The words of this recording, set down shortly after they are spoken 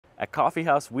At Coffee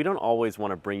House, we don't always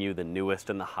want to bring you the newest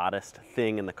and the hottest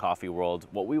thing in the coffee world.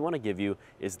 What we want to give you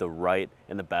is the right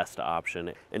and the best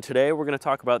option. And today we're going to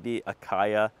talk about the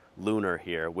Acaia Lunar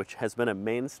here, which has been a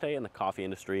mainstay in the coffee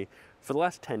industry for the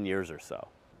last 10 years or so.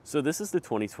 So this is the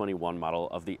 2021 model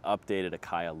of the updated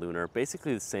Acaia Lunar,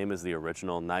 basically the same as the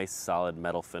original, nice solid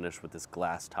metal finish with this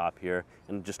glass top here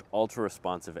and just ultra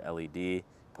responsive LED.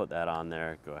 Put that on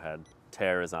there, go ahead.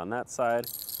 Tear is on that side,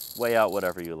 weigh out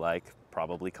whatever you like,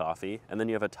 probably coffee, and then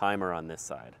you have a timer on this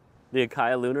side. The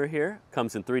Acaia Lunar here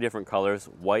comes in 3 different colors,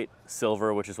 white,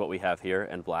 silver, which is what we have here,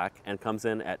 and black, and comes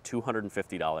in at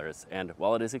 $250. And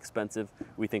while it is expensive,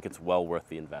 we think it's well worth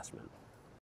the investment.